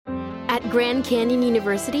At Grand Canyon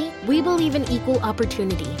University, we believe in equal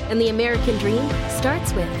opportunity, and the American dream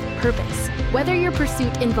starts with purpose. Whether your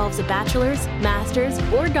pursuit involves a bachelor's, master's,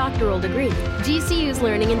 or doctoral degree, GCU's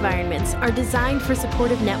learning environments are designed for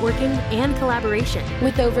supportive networking and collaboration.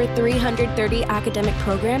 With over 330 academic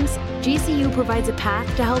programs, GCU provides a path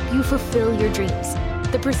to help you fulfill your dreams.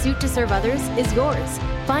 The pursuit to serve others is yours.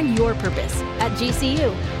 Find your purpose at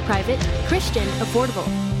GCU. Private, Christian, affordable.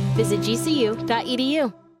 Visit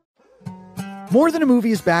gcu.edu. More Than a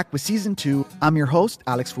Movie is back with Season 2. I'm your host,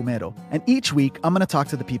 Alex Fumero, and each week I'm going to talk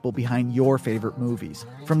to the people behind your favorite movies.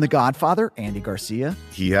 From The Godfather, Andy Garcia.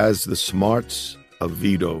 He has the smarts of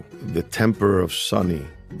Vito, the temper of Sonny,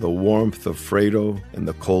 the warmth of Fredo, and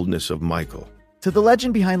the coldness of Michael. To the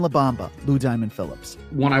legend behind La Bamba, Lou Diamond Phillips.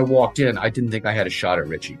 When I walked in, I didn't think I had a shot at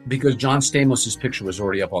Richie because John Stamos' picture was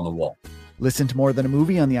already up on the wall. Listen to More Than a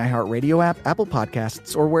Movie on the iHeartRadio app, Apple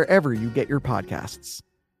Podcasts, or wherever you get your podcasts.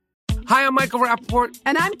 Hi, I'm Michael Rappaport.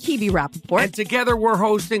 And I'm Kibi Rappaport. And together we're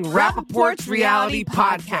hosting Rappaport's Reality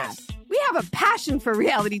Podcast. We have a passion for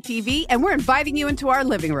reality TV, and we're inviting you into our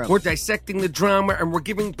living room. We're dissecting the drama, and we're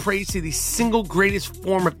giving praise to the single greatest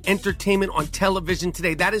form of entertainment on television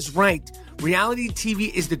today. That is right. Reality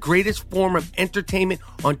TV is the greatest form of entertainment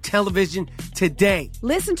on television today.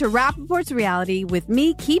 Listen to Rappaport's Reality with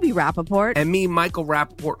me, Kibi Rappaport. And me, Michael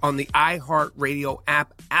Rappaport, on the iHeartRadio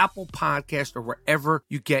app, Apple Podcast, or wherever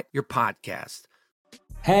you get your podcast.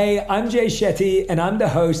 Hey, I'm Jay Shetty, and I'm the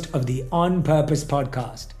host of the On Purpose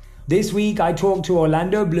podcast. This week, I talked to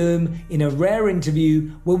Orlando Bloom in a rare interview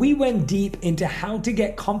where we went deep into how to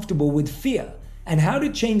get comfortable with fear and how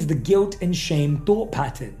to change the guilt and shame thought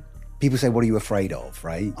pattern. People say, what are you afraid of,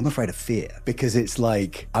 right? I'm afraid of fear because it's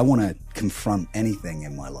like I want to confront anything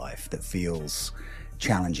in my life that feels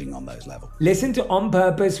challenging on those levels. Listen to On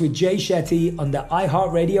Purpose with Jay Shetty on the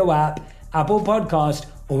iHeartRadio app, Apple Podcast,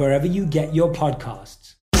 or wherever you get your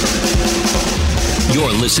podcasts.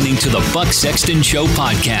 You're listening to the Buck Sexton Show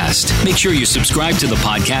podcast. Make sure you subscribe to the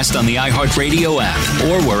podcast on the iHeartRadio app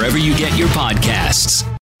or wherever you get your podcasts.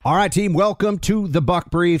 All right, team, welcome to the Buck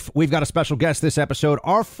Brief. We've got a special guest this episode.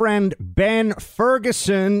 Our friend Ben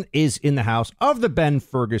Ferguson is in the house of the Ben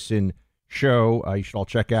Ferguson Show. You should all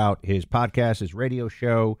check out his podcast, his radio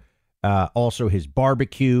show, also his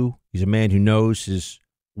barbecue. He's a man who knows his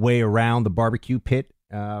way around the barbecue pit.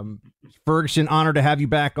 Ferguson, honored to have you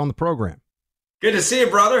back on the program. Good to see you,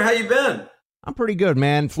 brother. How you been? I'm pretty good,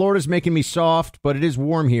 man. Florida's making me soft, but it is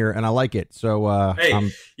warm here, and I like it. So, hey,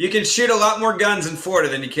 you can shoot a lot more guns in Florida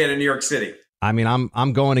than you can in New York City. I mean,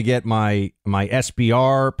 I'm going to get my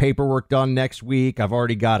SBR paperwork done next week. I've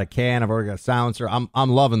already got a can. I've already got a silencer. I'm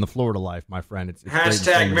loving the Florida life, my friend. It's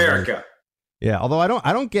Hashtag America. Yeah, although I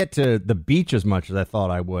don't get to the beach as much as I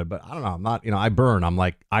thought I would, but I don't know. I'm not, I burn. I'm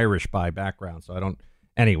like Irish by background, so I don't.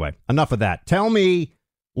 Anyway, enough of that. Tell me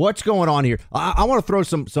what's going on here. I want to throw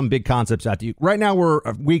some big concepts at you. Right now, we're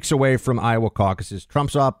weeks away from Iowa caucuses.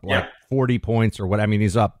 Trump's up like 40 points or what. I mean,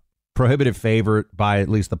 he's up prohibitive favorite by at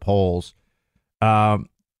least the polls.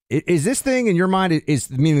 Is this thing in your mind,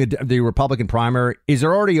 meaning the Republican primary, is it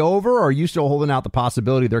already over, or are you still holding out the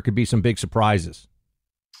possibility there could be some big surprises?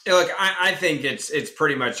 Look, I think it's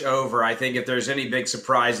pretty much over. I think if there's any big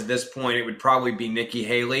surprise at this point, it would probably be Nikki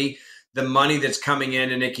Haley. The money that's coming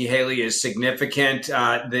into Nikki Haley is significant.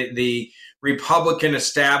 The Republican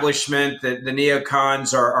establishment, the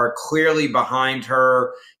neocons are clearly behind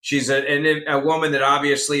her. She's a woman that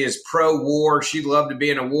obviously is pro-war. She'd love to be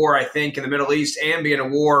in a war, I think, in the Middle East and be in a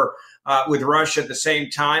war with Russia at the same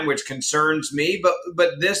time, which concerns me.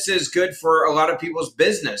 But this is good for a lot of people's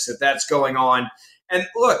business if that's going on. And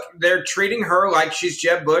look, they're treating her like she's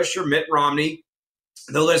Jeb Bush or Mitt Romney.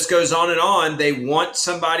 The list goes on and on. They want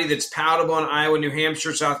somebody that's palatable in Iowa, New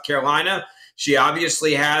Hampshire, South Carolina. She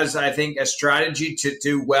obviously has, I think, a strategy to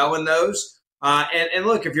do well in those. And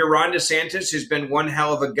look, if you're Ron DeSantis, who's been one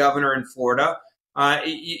hell of a governor in Florida,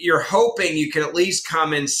 you're hoping you can at least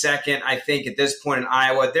come in second. I think at this point in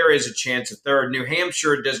Iowa, there is a chance of third. New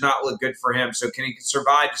Hampshire does not look good for him. So can he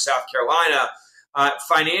survive to South Carolina?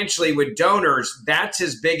 Financially with donors, that's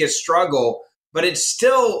his biggest struggle. But it's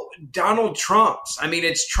still Donald Trump's. I mean,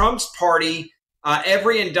 it's Trump's party.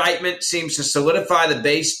 Every indictment seems to solidify the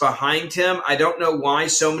base behind him. I don't know why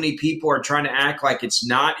so many people are trying to act like it's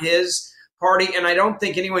not his party. And I don't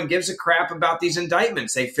think anyone gives a crap about these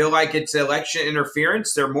indictments. They feel like it's election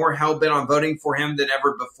interference. They're more hell-bent on voting for him than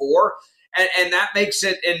ever before. And that makes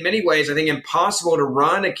it, in many ways, I think, impossible to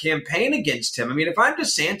run a campaign against him. I mean, if I'm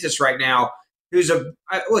DeSantis right now,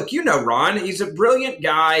 look, Ron, he's a brilliant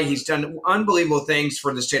guy. He's done unbelievable things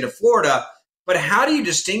for the state of Florida. But how do you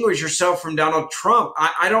distinguish yourself from Donald Trump?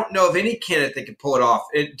 I don't know of any candidate that could pull it off.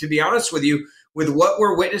 And to be honest with you, with what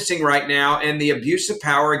we're witnessing right now and the abuse of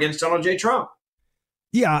power against Donald J. Trump.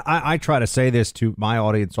 Yeah, I try to say this to my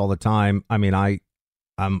audience all the time. I mean, I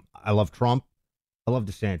love Trump. I love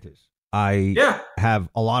DeSantis. I have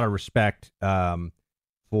a lot of respect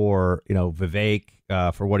for, Vivek,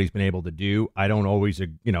 for what he's been able to do. I don't always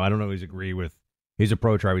agree with his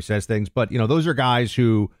approach or how he says things. But, those are guys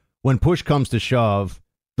who, when push comes to shove,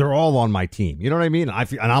 they're all on my team. You know what I mean?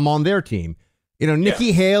 And I'm on their team.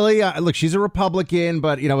 Nikki Haley, look, she's a Republican,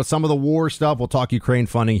 but, with some of the war stuff, we'll talk Ukraine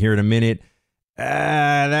funding here in a minute.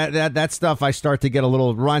 That stuff I start to get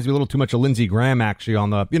reminds me a little too much of Lindsey Graham, actually, on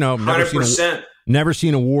the, 100%. Never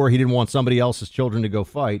seen a war he didn't want somebody else's children to go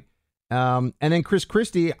fight. And then Chris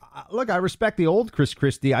Christie, look, I respect the old Chris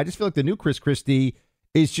Christie. I just feel like the new Chris Christie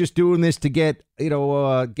is just doing this to get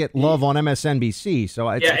love on MSNBC. So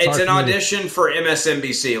it's an audition for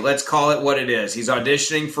MSNBC. Let's call it what it is. He's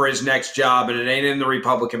auditioning for his next job, and it ain't in the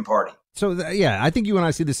Republican Party. So, I think you and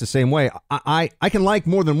I see this the same way. I can like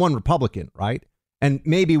more than one Republican, right? And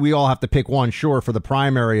maybe we all have to pick one, sure, for the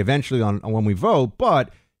primary eventually on when we vote.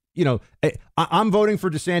 But, I'm voting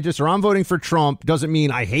for DeSantis or I'm voting for Trump doesn't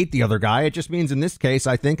mean I hate the other guy. It just means in this case,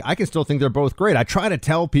 I can still think they're both great. I try to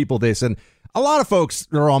tell people this, and a lot of folks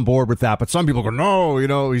are on board with that. But some people go,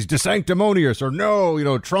 no, he's sanctimonious, or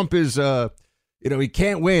no, Trump is, he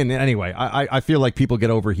can't win. Anyway, I feel like people get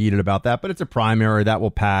overheated about that, but it's a primary that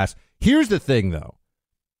will pass. Here's the thing, though,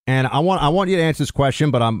 and I want you to answer this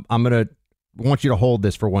question, but I want you to hold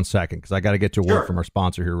this for 1 second because I got to get to a word from our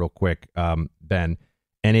sponsor here real quick, Ben.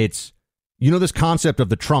 And it's, this concept of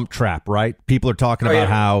the Trump trap, right? People are talking about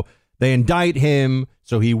how they indict him,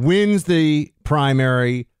 so he wins the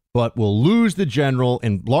primary, but will lose the general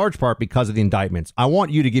in large part because of the indictments. I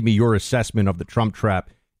want you to give me your assessment of the Trump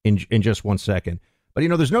trap in just 1 second. But,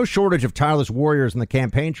 there's no shortage of tireless warriors in the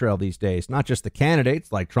campaign trail these days, not just the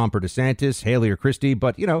candidates like Trump or DeSantis, Haley or Christie,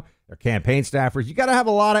 but, their campaign staffers. You got to have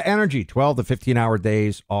a lot of energy. 12 to 15-hour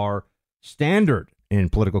days are standard in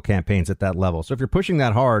political campaigns at that level. So if you're pushing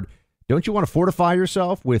that hard, don't you want to fortify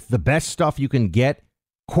yourself with the best stuff you can get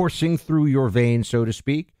coursing through your veins, so to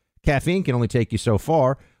speak? Caffeine can only take you so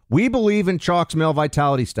far. We believe in Chalk's Male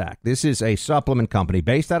Vitality Stack. This is a supplement company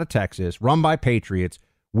based out of Texas, run by patriots,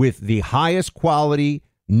 with the highest quality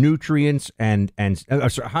nutrients and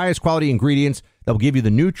highest quality ingredients that will give you the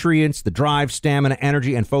nutrients, the drive, stamina,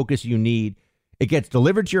 energy, and focus you need. It gets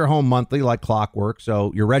delivered to your home monthly like clockwork,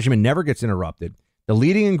 so your regimen never gets interrupted. The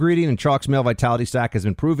leading ingredient in Chalk's Male Vitality Stack has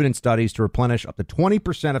been proven in studies to replenish up to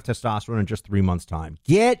 20% of testosterone in just 3 months' time.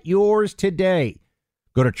 Get yours today.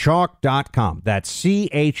 Go to chalk.com. That's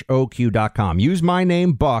CHOQ.com. Use my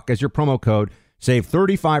name, Buck, as your promo code. Save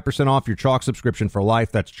 35% off your Chalk subscription for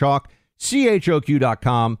life. That's Chalk,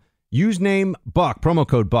 CHOQ.com. Use name Buck, promo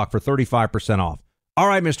code Buck for 35% off. All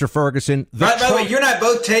right, Mr. Ferguson. By the way, you and I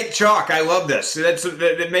both take chalk. I love this.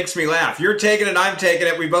 That makes me laugh. You're taking it, I'm taking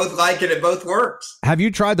it. We both like it. It both works. Have you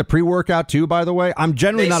tried the pre-workout too, by the way? I'm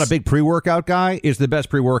generally not a big pre-workout guy. It's the best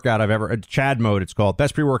pre-workout I've ever, Chad mode it's called,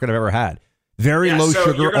 best pre-workout I've ever had. Very low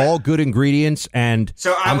sugar, all good ingredients. And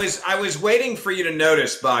so I was waiting for you to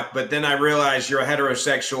notice, Buck, but then I realized you're a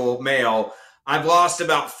heterosexual male. I've lost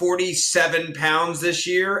about 47 pounds this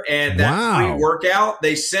year, and that pre-workout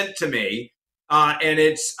they sent to me. And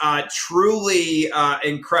it's truly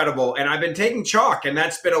incredible. And I've been taking chalk, and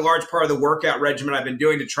that's been a large part of the workout regimen I've been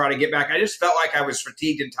doing to try to get back. I just felt like I was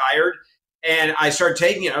fatigued and tired, and I started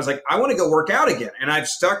taking it. I was like, I want to go work out again. And I've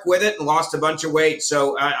stuck with it and lost a bunch of weight.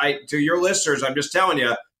 So to your listeners, I'm just telling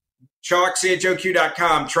you, chalk,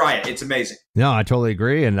 CHOQ.com, try it. It's amazing. No, I totally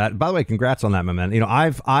agree. And by the way, congrats on that, my man.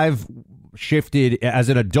 I've shifted as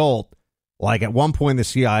an adult. Like at one point in the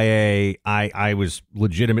CIA, I was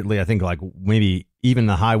legitimately, I think like maybe even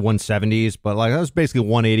the high 170s, but like I was basically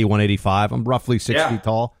 180, 185. I'm roughly 6 feet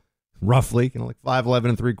tall, roughly, like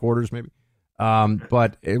 5'11 3/4 maybe.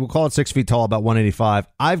 But we'll call it 6 feet tall, about 185.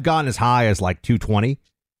 I've gotten as high as like 220.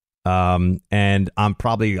 And I'm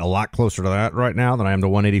probably a lot closer to that right now than I am to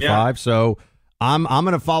 185. Yeah. So I'm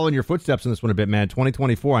going to follow in your footsteps in this one a bit, man.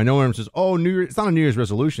 2024. I know everyone says, oh, it's not a New Year's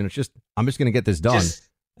resolution. It's just, I'm just going to get this done.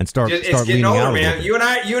 And start getting older, man. You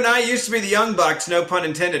and I used to be the young bucks, no pun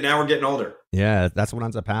intended. Now we're getting older. Yeah, that's what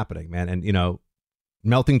ends up happening, man. And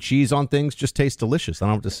melting cheese on things just tastes delicious. I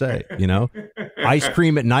don't know what to say. Ice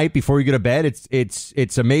cream at night before you go to bed.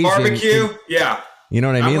 It's amazing. Barbecue, yeah. You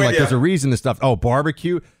know what I mean? Like there's a reason this stuff. Oh,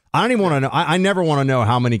 barbecue. I don't even want to know. I never want to know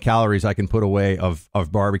how many calories I can put away of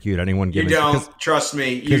barbecue at any one given. You don't. Trust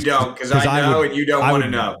me. You don't. Because I know and you don't want to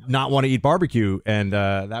know. Not want to eat barbecue. And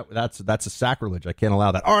that's a sacrilege. I can't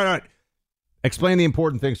allow that. All right. explain the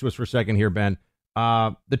important things to us for a second here, Ben.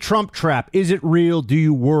 The Trump trap, is it real? Do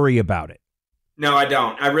you worry about it? No, I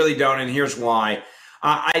don't. I really don't. And here's why.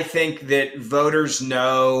 I think that voters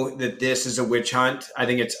know that this is a witch hunt. I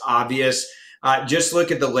think it's obvious. Just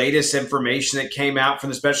look at the latest information that came out from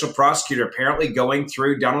the special prosecutor, apparently going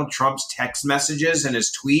through Donald Trump's text messages and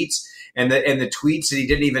his tweets and the tweets that he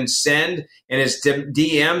didn't even send and his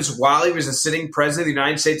DMs while he was a sitting president of the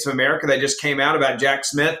United States of America that just came out about Jack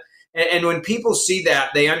Smith. And when people see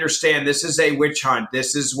that, they understand this is a witch hunt.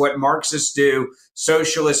 This is what Marxists do,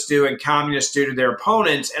 socialists do, and communists do to their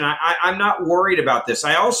opponents. And I'm not worried about this.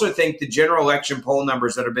 I also think the general election poll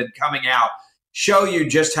numbers that have been coming out show you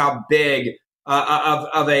just how big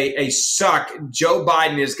of a suck Joe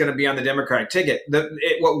Biden is going to be on the Democratic ticket.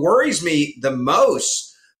 What worries me the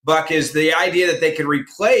most, Buck, is the idea that they could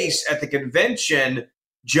replace at the convention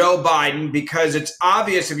Joe Biden, because it's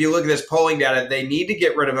obvious if you look at this polling data, they need to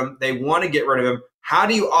get rid of him. They want to get rid of him. How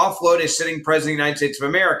do you offload a sitting president of the United States of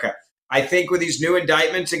America? I think with these new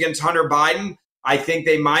indictments against Hunter Biden, I think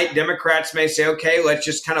Democrats may say, okay, let's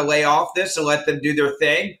just kind of lay off this and let them do their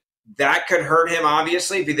thing. That could hurt him,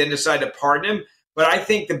 obviously, if you then decide to pardon him. But I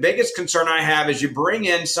think the biggest concern I have is you bring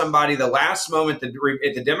in somebody the last moment at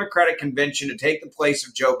the Democratic convention to take the place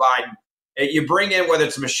of Joe Biden. You bring in, whether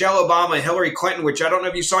it's Michelle Obama, Hillary Clinton, which I don't know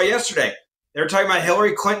if you saw yesterday. They were talking about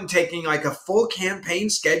Hillary Clinton taking like a full campaign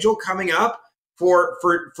schedule coming up for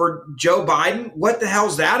Joe Biden. What the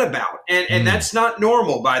hell's that about? And that's not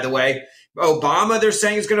normal, by the way. Obama, they're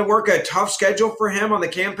saying, is going to work a tough schedule for him on the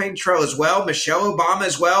campaign trail as well. Michelle Obama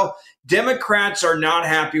as well. Democrats are not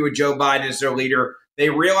happy with Joe Biden as their leader. They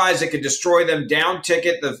realize it could destroy them down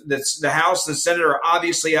ticket. The House and the Senate are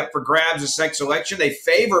obviously up for grabs this next election. They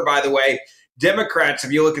favor, by the way, Democrats.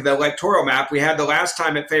 If you look at the electoral map, we had the last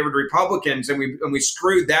time it favored Republicans, and we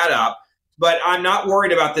screwed that up. But I'm not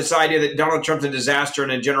worried about this idea that Donald Trump's a disaster in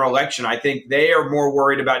a general election. I think they are more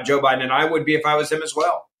worried about Joe Biden, and I would be if I was him as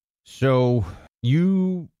well. So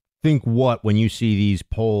you think what when you see these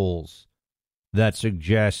polls that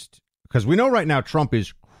suggest, because we know right now Trump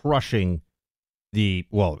is crushing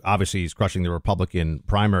obviously he's crushing the Republican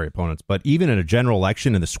primary opponents, but even in a general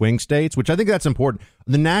election in the swing states, which I think that's important,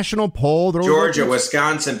 the national poll, Georgia,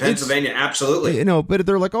 Wisconsin, Pennsylvania, absolutely. But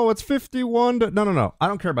they're like, oh, it's 51 to, no. I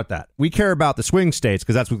don't care about that. We care about the swing states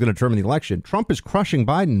because that's what's going to determine the election. Trump is crushing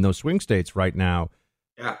Biden in those swing states right now.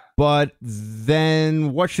 Yeah. But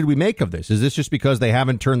then what should we make of this? Is this just because they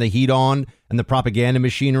haven't turned the heat on and the propaganda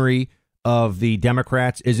machinery of the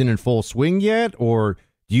Democrats isn't in full swing yet? Or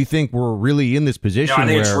do you think we're really in this position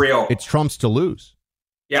where it's real? It's Trump's to lose?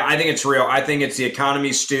 Yeah, I think it's real. I think it's the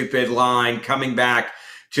economy's stupid line coming back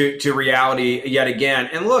to reality yet again.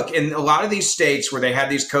 And look, in a lot of these states where they had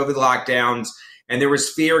these COVID lockdowns and there was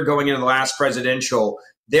fear going into the last presidential,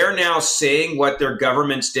 they're now seeing what their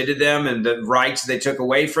governments did to them and the rights they took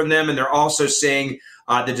away from them. And they're also seeing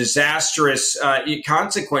the disastrous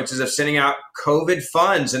consequences of sending out COVID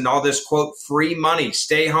funds and all this, quote, free money,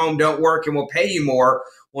 stay home, don't work, and we'll pay you more.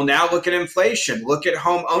 Well, now look at inflation. Look at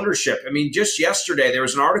home ownership. I mean, just yesterday, there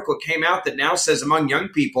was an article that came out that now says among young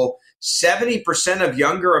people, 70% of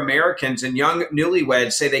younger Americans and young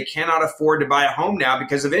newlyweds say they cannot afford to buy a home now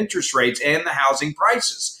because of interest rates and the housing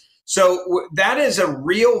prices. So that is a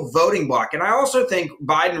real voting block. And I also think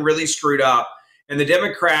Biden really screwed up. And the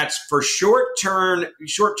Democrats, for short-term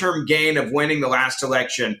gain of winning the last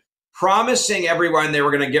election, promising everyone they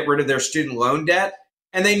were going to get rid of their student loan debt.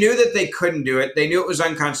 And they knew that they couldn't do it. They knew it was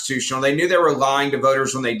unconstitutional. They knew they were lying to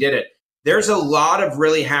voters when they did it. There's a lot of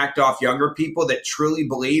really hacked off younger people that truly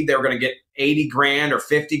believe they were going to get 80 grand or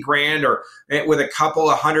 50 grand or with a couple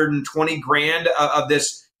 120 grand of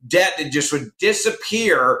this debt that just would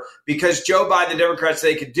disappear because Joe Biden and the Democrats,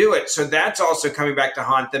 they could do it. So that's also coming back to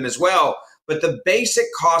haunt them as well. But the basic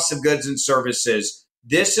cost of goods and services,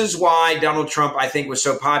 this is why Donald Trump, I think, was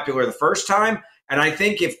so popular the first time. And I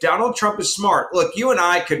think if Donald Trump is smart, look, you and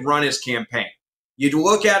I could run his campaign. You'd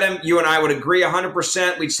look at him, you and I would agree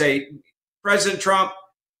 100%. We'd say, President Trump,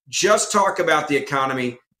 just talk about the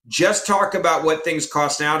economy. Just talk about what things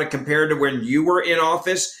cost now to compare to when you were in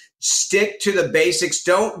office. Stick to the basics.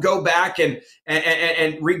 Don't go back and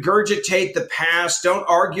regurgitate the past. Don't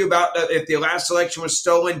argue about if the last election was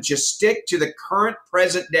stolen. Just stick to the current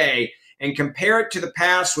present day and compare it to the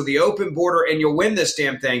past with the open border, and you'll win this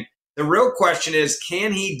damn thing. The real question is,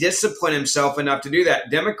 can he discipline himself enough to do that?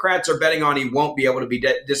 Democrats are betting on he won't be able to be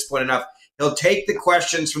disciplined enough. He'll take the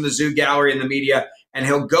questions from the zoo gallery and the media, and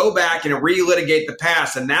he'll go back and relitigate the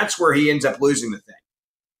past, and that's where he ends up losing the thing.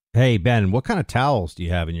 Hey, Ben, what kind of towels do you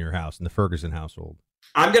have in your house, in the Ferguson household?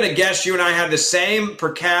 I'm going to guess you and I have the same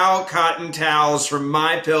Percal cotton towels from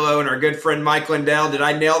MyPillow and our good friend Mike Lindell. Did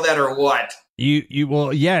I nail that or what? You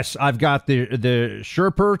well, yes. I've got the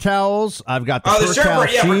Sherper towels. I've got the Sherper,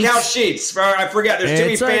 sheets. Percal sheets. I forgot. There's too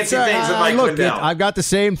many fancy things with Mike Lindell. I've got the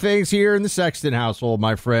same things here in the Sexton household,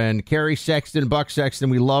 my friend. Kerry Sexton, Buck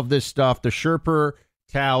Sexton. We love this stuff. The Sherper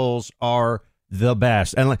towels are the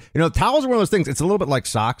best. And towels are one of those things. It's a little bit like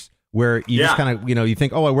socks, where you just kind of, you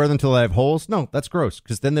think, oh, I wear them until I have holes. No, that's gross,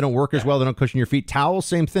 because then they don't work as well. They don't cushion your feet. Towels,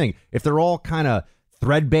 same thing. If they're all kind of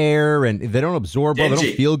threadbare and they don't absorb well, they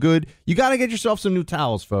don't feel good, you got to get yourself some new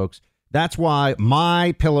towels, folks. That's why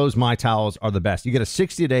My Pillows, My Towels are the best. You get a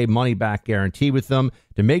 60-day money-back guarantee with them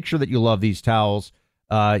to make sure that you love these towels.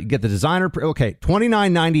 You get the designer,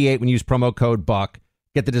 $29.98 when you use promo code BUCK.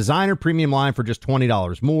 Get the designer premium line for just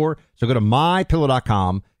 $20 more. So go to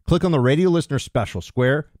mypillow.com, click on the radio listener special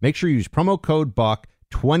square. Make sure you use promo code BUCK,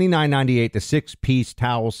 $29.98, the 6-piece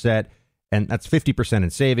towel set. And that's 50% in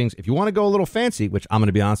savings. If you want to go a little fancy, which I'm going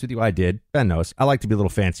to be honest with you, I did. Ben knows. I like to be a little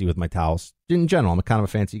fancy with my towels. In general, I'm a kind of a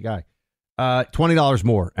fancy guy. $20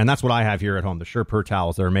 more. And that's what I have here at home. The Sherper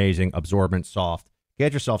towels. They're amazing, absorbent, soft.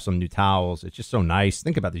 Get yourself some new towels. It's just so nice.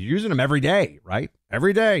 Think about this. You're using them every day, right?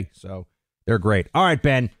 Every day. So they're great. All right,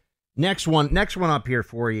 Ben. Next one up here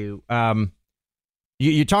for you.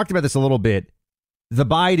 You talked about this a little bit. The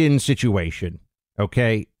Biden situation.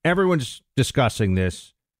 Okay. Everyone's discussing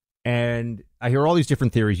this. And I hear all these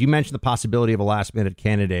different theories. You mentioned the possibility of a last-minute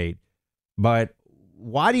candidate, but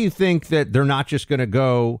why do you think that they're not just going to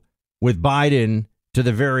go with Biden to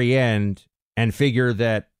the very end and figure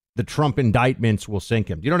that the Trump indictments will sink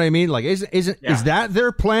him? Do you know what I mean? Like, is that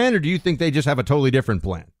their plan, or do you think they just have a totally different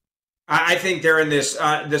plan? I think they're in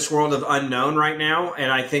this world of unknown right now,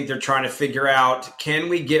 and I think they're trying to figure out, can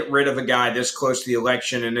we get rid of a guy this close to the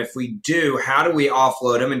election? And if we do, how do we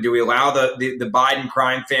offload him? And do we allow the Biden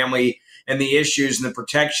crime family and the issues and the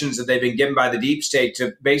protections that they've been given by the deep state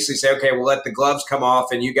to basically say, okay, we'll let the gloves come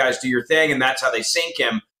off and you guys do your thing, and that's how they sink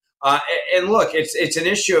him. And look, it's an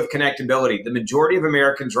issue of connectability. The majority of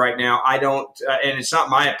Americans right now, and it's not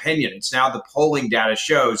my opinion, it's now the polling data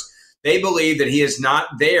shows, they believe that he is not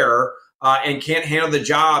there and can't handle the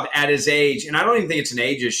job at his age. And I don't even think it's an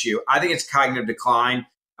age issue. I think it's cognitive decline.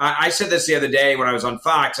 I said this the other day when I was on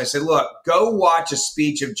Fox. I said, look, go watch a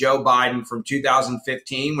speech of Joe Biden from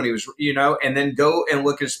 2015 when he was, and then go and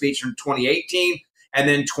look at a speech from 2018 and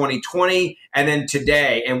then 2020 and then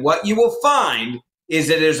today. And what you will find is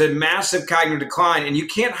that there's a massive cognitive decline, and you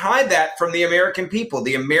can't hide that from the American people.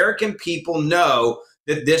 The American people know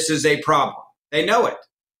that this is a problem. They know it.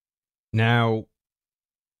 Now,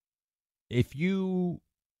 if you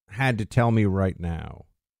had to tell me right now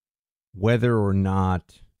whether or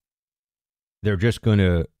not they're just going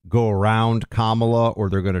to go around Kamala or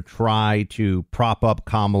they're going to try to prop up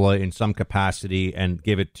Kamala in some capacity and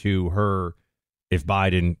give it to her if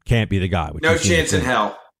Biden can't be the guy. No chance in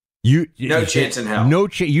hell. No chance in hell.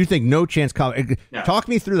 You think no chance? No. Talk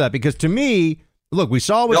me through that, because to me, look, we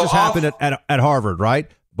saw what just happened at Harvard,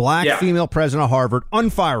 right? Black female president of Harvard,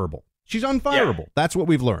 unfireable. She's unfireable. Yeah. That's what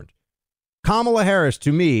we've learned. Kamala Harris,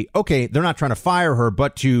 to me, okay, they're not trying to fire her,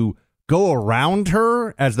 but to go around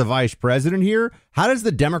her as the vice president here, how does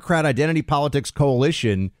the Democrat Identity Politics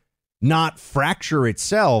Coalition not fracture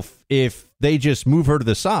itself if they just move her to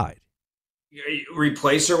the side?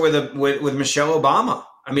 Replace her with Michelle Obama.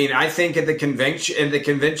 I mean, I think at the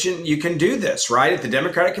convention, you can do this, right? At the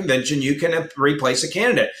Democratic convention, you can replace a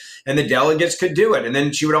candidate, and the delegates could do it. And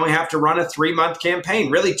then she would only have to run a 3-month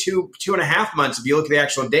campaign, really 2.5 months. If you look at the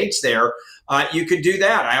actual dates there, you could do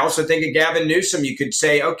that. I also think at Gavin Newsom, you could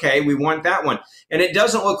say, okay, we want that one. And it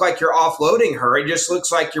doesn't look like you're offloading her. It just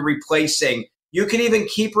looks like you're replacing. You could even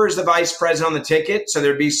keep her as the vice president on the ticket, so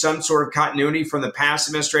there'd be some sort of continuity from the past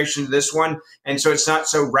administration to this one, and so it's not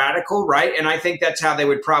so radical, right? And I think that's how they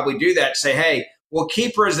would probably do that, say, hey, we'll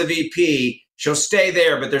keep her as the VP, she'll stay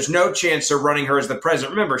there, but there's no chance of running her as the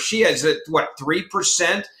president. Remember, she has,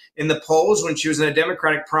 3% in the polls when she was in a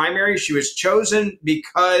Democratic primary. She was chosen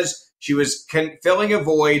because she was filling a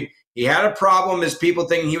void. He had a problem as people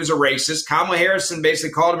thinking he was a racist. Kamala Harris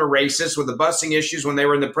basically called him a racist with the busing issues when they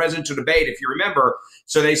were in the presidential debate, if you remember.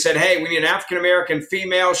 So they said, hey, we need an African-American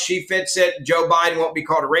female. She fits it. Joe Biden won't be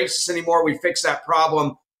called a racist anymore. We fixed that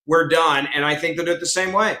problem. We're done. And I think they'll do it the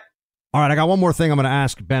same way. All right, I got one more thing I'm going to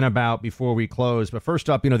ask Ben about before we close. But first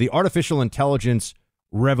up, the artificial intelligence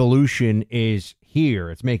revolution is here.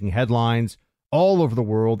 It's making headlines all over the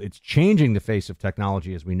world. It's changing the face of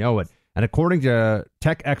technology as we know it. And according to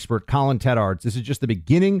tech expert Colin Teddards, this is just the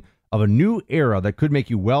beginning of a new era that could make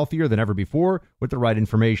you wealthier than ever before with the right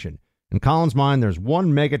information. In Colin's mind, there's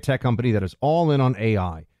one mega tech company that is all in on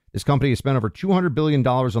AI. This company has spent over $200 billion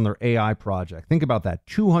on their AI project. Think about that,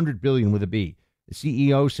 $200 billion with a B. The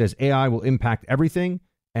CEO says AI will impact everything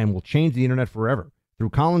and will change the internet forever. Through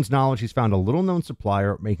Colin's knowledge, he's found a little-known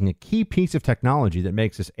supplier making a key piece of technology that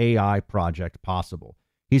makes this AI project possible.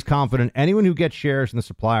 He's confident anyone who gets shares in the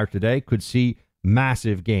supplier today could see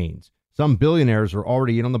massive gains. Some billionaires are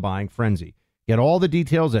already in on the buying frenzy. Get all the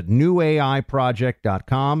details at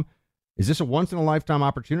newaiproject.com. Is this a once-in-a-lifetime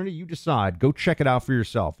opportunity? You decide. Go check it out for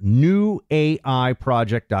yourself.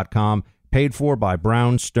 Newaiproject.com, paid for by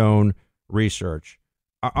Brownstone Research.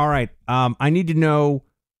 All right, I need to know,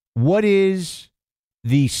 what is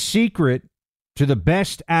the secret to the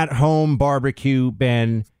best at-home barbecue,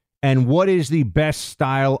 Ben, and what is the best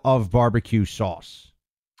style of barbecue sauce?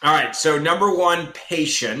 All right, so number one,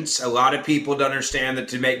 patience. A lot of people don't understand that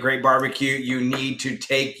to make great barbecue, you need to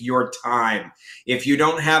take your time. If you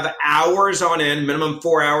don't have hours on end, minimum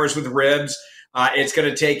 4 hours with ribs, it's going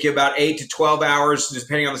to take you about 8 to 12 hours,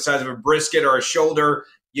 depending on the size of a brisket or a shoulder.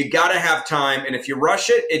 You got to have time, and if you rush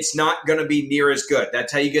it, it's not going to be near as good.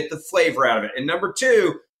 That's how you get the flavor out of it. And number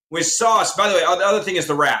two, with sauce, by the way, the other thing is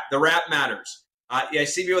the wrap. The wrap matters. I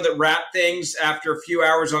see people that wrap things after a few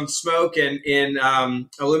hours on smoke and in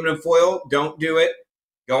aluminum foil. Don't do it.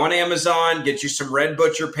 Go on Amazon, get you some red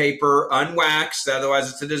butcher paper, unwaxed,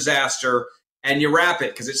 otherwise it's a disaster, and you wrap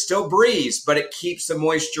it because it still breathes, but it keeps the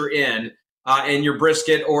moisture in your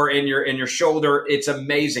brisket or in your shoulder. It's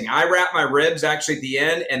amazing. I wrap my ribs actually at the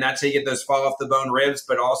end, and that's how you get those fall off the bone ribs,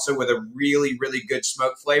 but also with a really, really good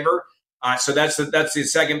smoke flavor. So that's the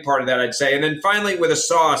second part of that, I'd say. And then finally, with a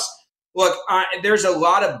sauce, look, there's a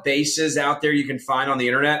lot of bases out there you can find on the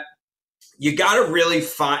internet. You got to really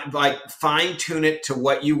fine tune it to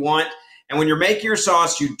what you want. And when you're making your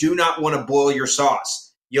sauce, you do not want to boil your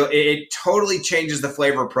sauce. It totally changes the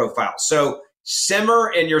flavor profile. So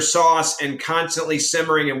simmer in your sauce and constantly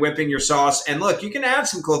simmering and whipping your sauce. And look, you can add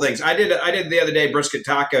some cool things. I did the other day brisket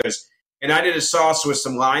tacos, and I did a sauce with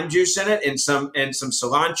some lime juice in it and some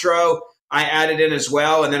cilantro. I added in as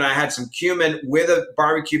well, and then I had some cumin with a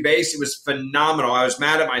barbecue base. It was phenomenal. I was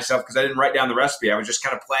mad at myself because I didn't write down the recipe. I was just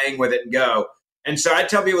kind of playing with it and go. And so I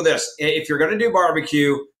tell people this: if you're going to do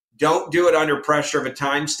barbecue, don't do it under pressure of a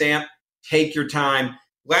timestamp. Take your time.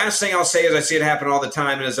 Last thing I'll say is I see it happen all the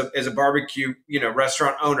time, and as a barbecue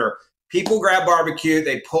restaurant owner, people grab barbecue,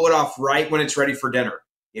 they pull it off right when it's ready for dinner.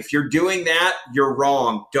 If you're doing that, you're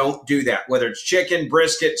wrong. Don't do that. Whether it's chicken,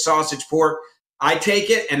 brisket, sausage, pork, I take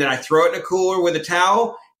it and then I throw it in a cooler with a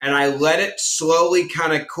towel and I let it slowly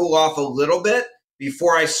kind of cool off a little bit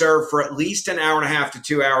before I serve for at least an hour and a half to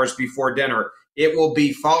 2 hours before dinner. It will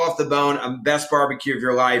be fall off the bone, a best barbecue of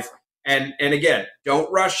your life. And again,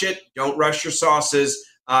 don't rush it. Don't rush your sauces.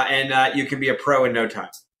 And you can be a pro in no time.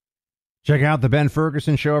 Check out the Ben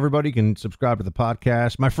Ferguson Show, everybody. You can subscribe to the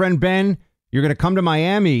podcast. My friend Ben, you're going to come to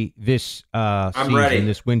Miami this season,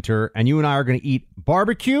 this winter, and you and I are going to eat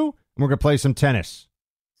barbecue. We're going to play some tennis.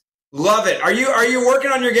 Love it. Are you working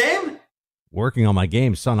on your game? Working on my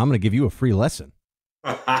game, son. I'm going to give you a free lesson.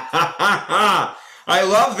 I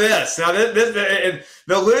love this. Now, the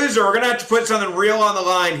loser, we're going to have to put something real on the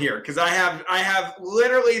line here because I have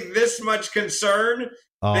literally this much concern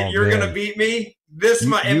that you're going to beat me this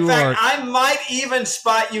much. In fact, I might even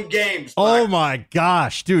spot you games. Oh, my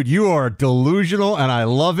gosh, dude. You are delusional, and I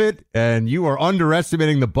love it. And you are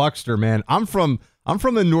underestimating the Buckster, man. I'm from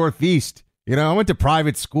the Northeast. I went to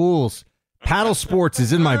private schools. Paddle sports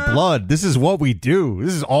is in my blood. This is what we do.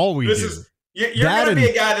 This is all we do. You're going to be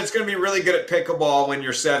a guy that's going to be really good at pickleball when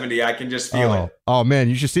you're 70. I can just feel it. Oh, man,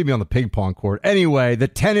 you should see me on the ping pong court. Anyway, the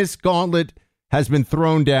tennis gauntlet has been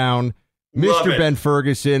thrown down. Mr. Ben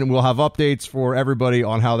Ferguson, we'll have updates for everybody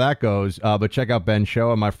on how that goes. But check out Ben's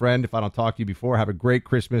show. And my friend, if I don't talk to you before, have a great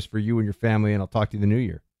Christmas for you and your family, and I'll talk to you the new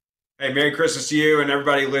year. Hey, Merry Christmas to you and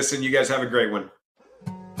everybody listen. You guys have a great one.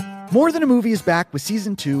 More Than a Movie is back with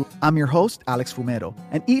Season 2. I'm your host, Alex Fumero,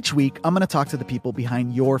 and each week I'm going to talk to the people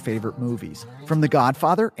behind your favorite movies. From The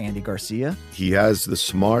Godfather, Andy Garcia. He has the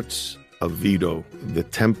smarts of Vito, the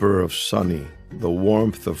temper of Sonny, the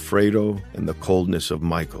warmth of Fredo, and the coldness of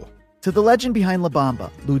Michael. To the legend behind La Bamba,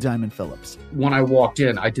 Lou Diamond Phillips. When I walked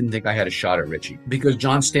in, I didn't think I had a shot at Richie because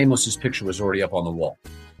John Stamos' picture was already up on the wall.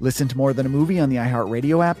 Listen to More Than a Movie on the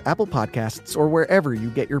iHeartRadio app, Apple Podcasts, or wherever you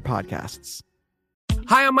get your podcasts.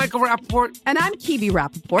 Hi, I'm Michael Rappaport. And I'm Kibi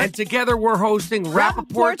Rappaport. And together we're hosting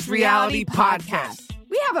Rappaport's Reality Podcast.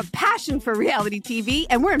 We have a passion for reality TV,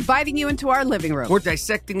 and we're inviting you into our living room. We're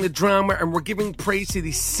dissecting the drama, and we're giving praise to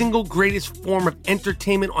the single greatest form of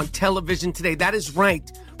entertainment on television today. That is right.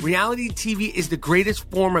 Reality TV is the greatest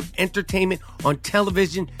form of entertainment on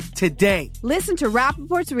television today. Listen to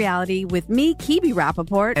Rappaport's Reality with me, Kibi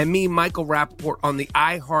Rappaport. And me, Michael Rappaport, on the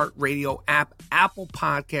iHeartRadio app, Apple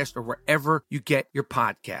Podcast, or wherever you get your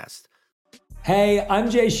podcast. Hey, I'm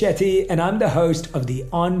Jay Shetty, and I'm the host of the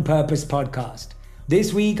On Purpose podcast.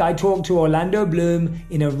 This week, I talked to Orlando Bloom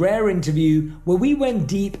in a rare interview where we went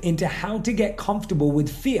deep into how to get comfortable with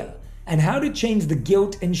fear and how to change the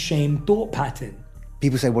guilt and shame thought pattern.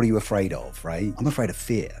 People say, what are you afraid of, right? I'm afraid of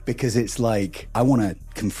fear because it's like I want to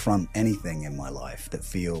confront anything in my life that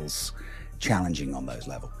feels challenging on those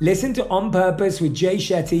levels. Listen to On Purpose with Jay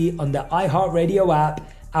Shetty on the iHeartRadio app,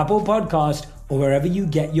 Apple Podcast, or wherever you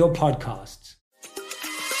get your podcasts.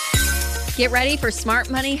 Get ready for Smart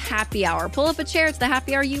Money Happy Hour. Pull up a chair. It's the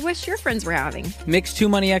happy hour you wish your friends were having. Mix two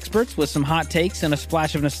money experts with some hot takes and a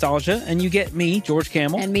splash of nostalgia, and you get me, George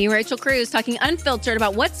Camel. And me, Rachel Cruz, talking unfiltered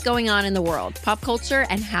about what's going on in the world, pop culture,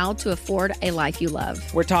 and how to afford a life you love.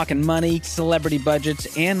 We're talking money, celebrity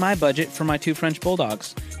budgets, and my budget for my 2 French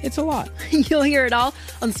bulldogs. It's a lot. You'll hear it all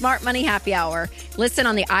on Smart Money Happy Hour. Listen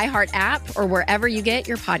on the iHeart app or wherever you get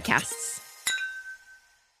your podcasts.